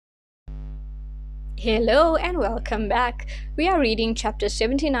Hello and welcome back. We are reading chapter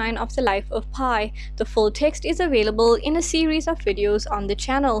 79 of The Life of Pi. The full text is available in a series of videos on the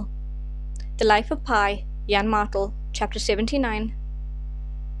channel. The Life of Pi, Jan Martel, chapter 79.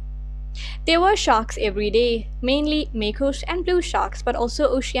 There were sharks every day, mainly makos and blue sharks, but also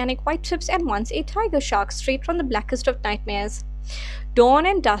oceanic white tips and once a tiger shark straight from the blackest of nightmares. Dawn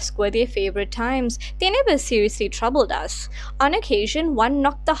and dusk were their favorite times. They never seriously troubled us. On occasion, one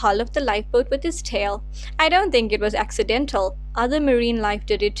knocked the hull of the lifeboat with his tail. I don't think it was accidental. Other marine life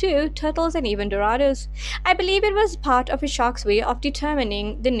did it too, turtles and even dorados. I believe it was part of a shark's way of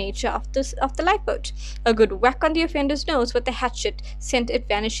determining the nature of the lifeboat. A good whack on the offender's nose with a hatchet sent it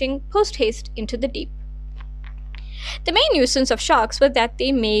vanishing post-haste into the deep. The main nuisance of sharks was that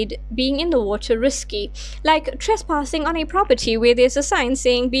they made being in the water risky, like trespassing on a property where there's a sign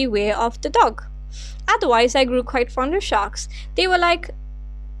saying beware of the dog. Otherwise, I grew quite fond of sharks. They were like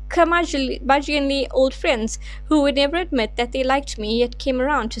curmudgeonly old friends who would never admit that they liked me yet came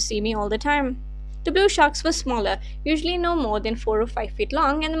around to see me all the time. The blue sharks were smaller, usually no more than 4 or 5 feet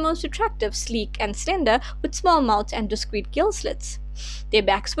long, and the most attractive, sleek and slender, with small mouths and discreet gill slits. Their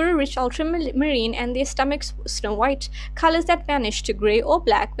backs were a rich ultramarine and their stomachs snow white, colors that vanished to gray or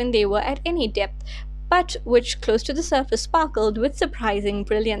black when they were at any depth, but which close to the surface sparkled with surprising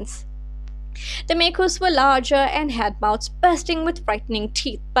brilliance. The makos were larger and had mouths bursting with frightening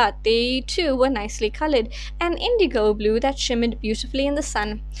teeth, but they too were nicely colored, an indigo blue that shimmered beautifully in the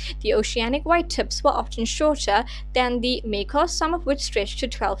sun. The oceanic white tips were often shorter than the makos, some of which stretched to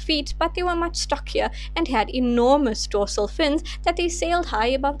 12 feet, but they were much stockier and had enormous dorsal fins that they sailed high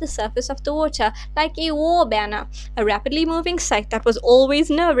above the surface of the water like a war banner, a rapidly moving sight that was always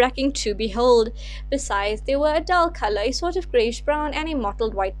nerve-wracking to behold. Besides, they were a dull color, a sort of grayish-brown, and a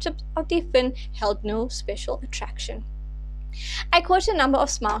mottled white tip of their fin held no special attraction. I caught a number of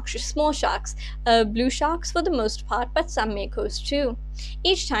small sharks, blue sharks for the most part, but some makos too.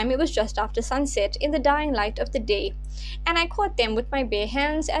 Each time it was just after sunset, in the dying light of the day, and I caught them with my bare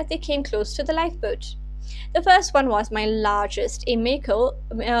hands as they came close to the lifeboat. The first one was my largest, a mako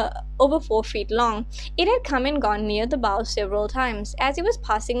over 4 feet long. It had come and gone near the bow several times. As it was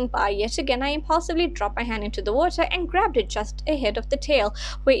passing by yet again, I impulsively dropped my hand into the water and grabbed it just ahead of the tail,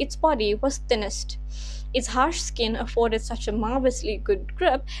 where its body was thinnest. Its harsh skin afforded such a marvelously good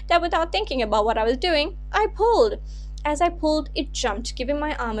grip that without thinking about what I was doing, I pulled. As I pulled, it jumped, giving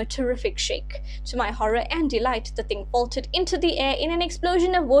my arm a terrific shake. To my horror and delight, the thing vaulted into the air in an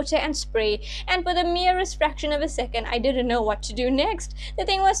explosion of water and spray, and for the merest fraction of a second, I didn't know what to do next. The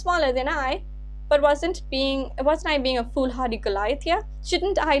thing was smaller than I, but wasn't I being a foolhardy Goliath here?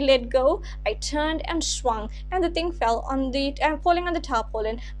 Shouldn't I let go? I turned and swung, and the thing fell falling on the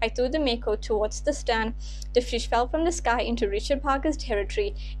tarpaulin. I threw the mako towards the stern. The fish fell from the sky into Richard Parker's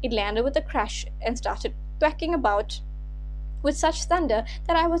territory. It landed with a crash and started thwacking about with such thunder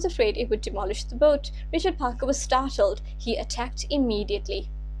that I was afraid it would demolish the boat. Richard Parker was startled. He attacked immediately.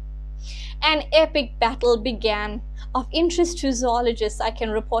 An epic battle began. Of interest to zoologists, I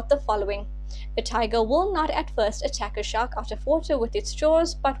can report the following. A tiger will not at first attack a shark out of water with its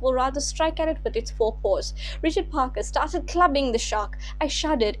jaws, but will rather strike at it with its forepaws. Richard Parker started clubbing the shark. I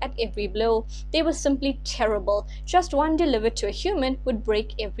shuddered at every blow. They were simply terrible. Just one delivered to a human would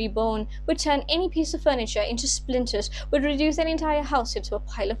break every bone, would turn any piece of furniture into splinters, would reduce an entire house into a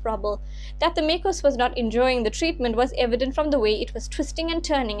pile of rubble. That the makos was not enjoying the treatment was evident from the way it was twisting and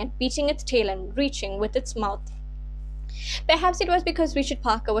turning and beating its tail and reaching with its mouth. Perhaps it was because Richard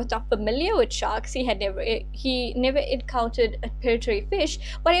Parker was not familiar with sharks. He never encountered a predatory fish.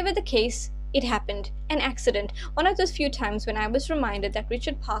 Whatever the case, it happened. An accident. One of those few times when I was reminded that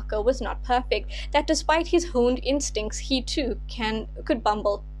Richard Parker was not perfect, that despite his honed instincts, he too could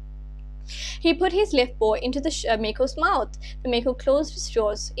bumble. He put his left paw into the mako's mouth. The mako closed his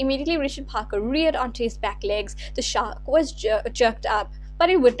jaws. Immediately Richard Parker reared onto his back legs. The shark was jerked up, but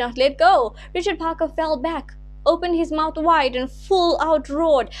it would not let go. Richard Parker fell back, opened his mouth wide, and full out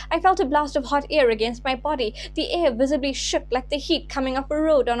roared. I felt a blast of hot air against my body. The air visibly shook like the heat coming off a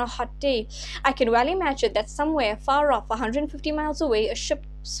road on a hot day. I can well imagine that somewhere far off, 150 miles away, a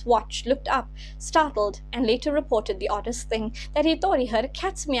ship's watch looked up, startled, and later reported the oddest thing, that he thought he heard a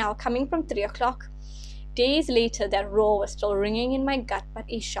cat's meow coming from 3 o'clock. Days later, that roar was still ringing in my gut, but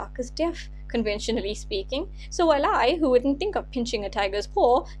a shark is deaf, conventionally speaking. So while I, who wouldn't think of pinching a tiger's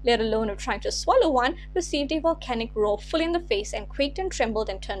paw, let alone of trying to swallow one, received a volcanic roar full in the face and quaked and trembled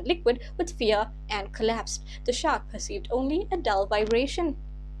and turned liquid with fear and collapsed, the shark perceived only a dull vibration.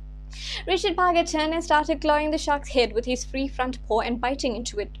 Richard Parker turned and started clawing the shark's head with his free front paw and biting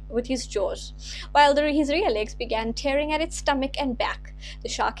into it with his jaws, while his rear legs began tearing at its stomach and back. The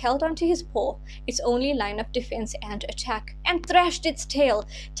shark held onto his paw, its only line of defense and attack, and thrashed its tail.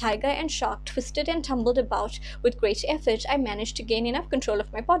 Tiger and shark twisted and tumbled about. With great effort, I managed to gain enough control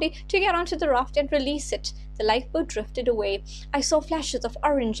of my body to get onto the raft and release it. The lifeboat drifted away. I saw flashes of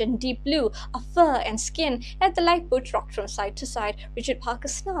orange and deep blue, of fur and skin, as the lifeboat rocked from side to side. Richard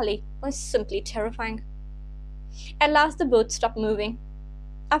Parker's snarling was simply terrifying. At last the boat stopped moving.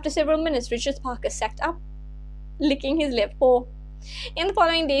 After several minutes, Richard Parker sat up, licking his left paw. In the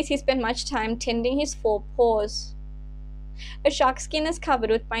following days, he spent much time tending his forepaws. A shark's skin is covered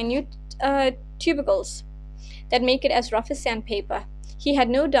with minute tubercles that make it as rough as sandpaper. He had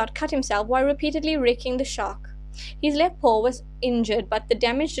no doubt cut himself while repeatedly raking the shark. His left paw was injured, but the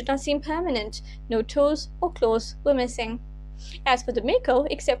damage did not seem permanent. No toes or claws were missing. As for the mako,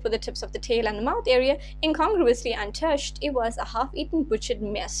 except for the tips of the tail and the mouth area, incongruously untouched, it was a half-eaten butchered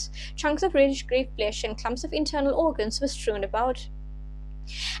mess. Chunks of reddish-grey flesh and clumps of internal organs were strewn about.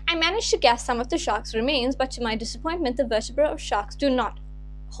 I managed to gas some of the shark's remains, but to my disappointment, the vertebrae of sharks do not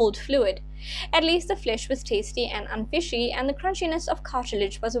hold fluid. At least the flesh was tasty and unfishy, and the crunchiness of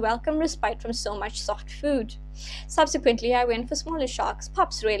cartilage was a welcome respite from so much soft food. Subsequently, I went for smaller sharks,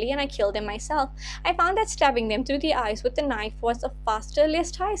 pups really, and I killed them myself. I found that stabbing them through the eyes with the knife was a faster,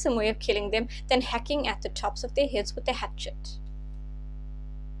 less tiresome way of killing them than hacking at the tops of their heads with a hatchet.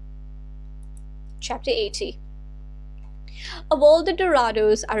 Chapter 80. Of all the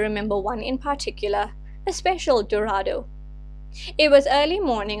Dorados, I remember one in particular, a special Dorado. It was early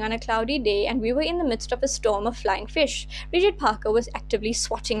morning on a cloudy day, and we were in the midst of a storm of flying fish. Richard Parker was actively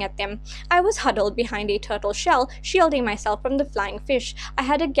swatting at them. I was huddled behind a turtle shell, shielding myself from the flying fish. I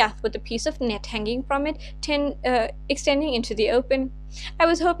had a gaff with a piece of net hanging from it, extending into the open. I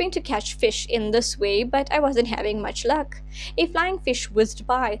was hoping to catch fish in this way, but I wasn't having much luck. A flying fish whizzed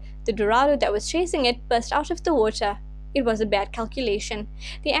by. The Dorado that was chasing it burst out of the water. It was a bad calculation.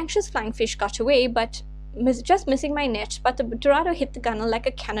 The anxious flying fish got away, just missing my net, but the Dorado hit the gunwale like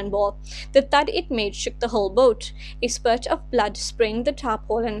a cannonball. The thud it made shook the whole boat. A spurt of blood sprang the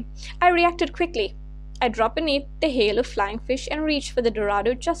tarpaulin. I reacted quickly. I dropped beneath the hail of flying fish and reached for the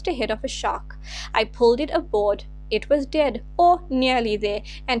Dorado just ahead of a shark. I pulled it aboard. It was dead, or nearly there,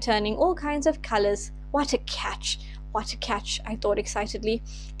 and turning all kinds of colors. What a catch! What a catch, I thought excitedly.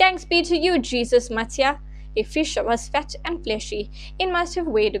 Thanks be to you, Jesus, Matsya. A fish was fat and fleshy. It must have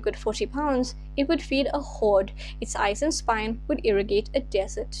weighed a good 40 pounds. It would feed a horde. Its eyes and spine would irrigate a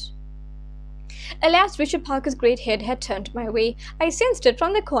desert. Alas, Richard Parker's great head had turned my way. I sensed it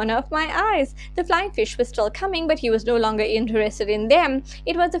from the corner of my eyes. The flying fish was still coming, but he was no longer interested in them.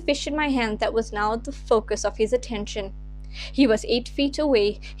 It was the fish in my hand that was now the focus of his attention. He was 8 feet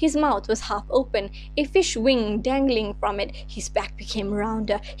away. His mouth was half open, a fish wing dangling from it. His back became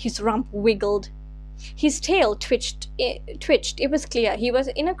rounder. His rump wiggled. His tail twitched. It was clear he was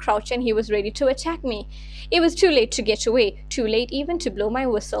in a crouch and he was ready to attack me. It was too late to get away, too late even to blow my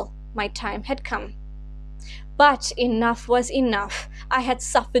whistle. My time had come. But enough was enough. I had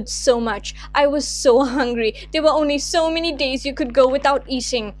suffered so much. I was so hungry. There were only so many days you could go without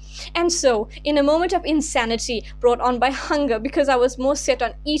eating. And so, in a moment of insanity brought on by hunger, because I was more set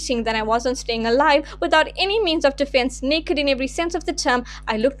on eating than I was on staying alive, without any means of defense, naked in every sense of the term,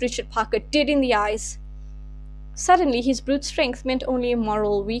 I looked Richard Parker dead in the eyes. Suddenly, his brute strength meant only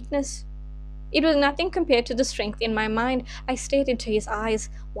moral weakness. It was nothing compared to the strength in my mind. I stared into his eyes,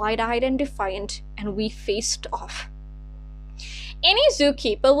 wide-eyed and defiant, and we faced off. Any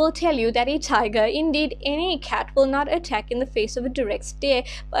zookeeper will tell you that a tiger, indeed any cat, will not attack in the face of a direct stare,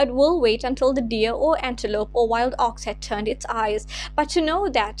 but will wait until the deer or antelope or wild ox had turned its eyes. But to know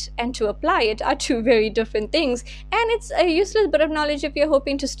that and to apply it are two very different things, and it's a useless bit of knowledge if you're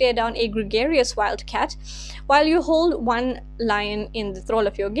hoping to stare down a gregarious wild cat. While you hold one lion in the thrall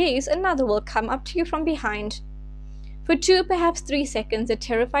of your gaze, another will come up to you from behind. For 2, perhaps 3 seconds, a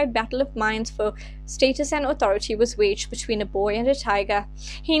terrified battle of minds for status and authority was waged between a boy and a tiger.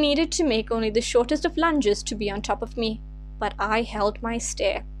 He needed to make only the shortest of lunges to be on top of me, but I held my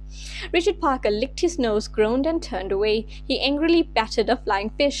stare. Richard Parker licked his nose, groaned, and turned away. He angrily battered a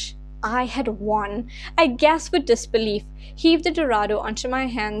flying fish. I had won. I gasped with disbelief, heaved the Dorado into my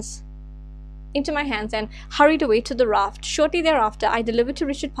hands and hurried away to the raft. Shortly thereafter, I delivered to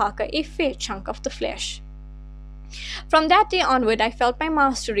Richard Parker a fair chunk of the flesh. From that day onward, I felt my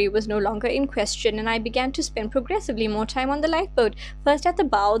mastery was no longer in question, and I began to spend progressively more time on the lifeboat, first at the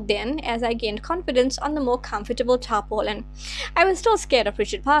bow, then, as I gained confidence, on the more comfortable tarpaulin. I was still scared of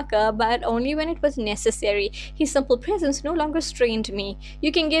Richard Parker, but only when it was necessary. His simple presence no longer strained me.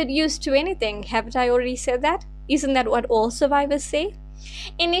 You can get used to anything, haven't I already said that? Isn't that what all survivors say?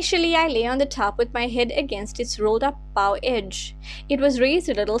 Initially, I lay on the top with my head against its rolled up bow edge. It was raised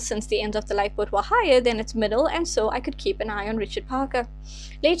a little since the ends of the lifeboat were higher than its middle, and so I could keep an eye on Richard Parker.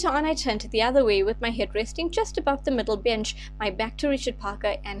 Later on, I turned the other way with my head resting just above the middle bench, my back to Richard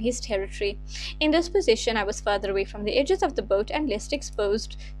Parker and his territory. In this position, I was further away from the edges of the boat and less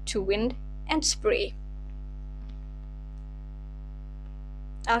exposed to wind and spray.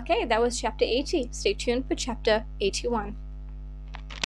 Okay, that was chapter 80. Stay tuned for chapter 81.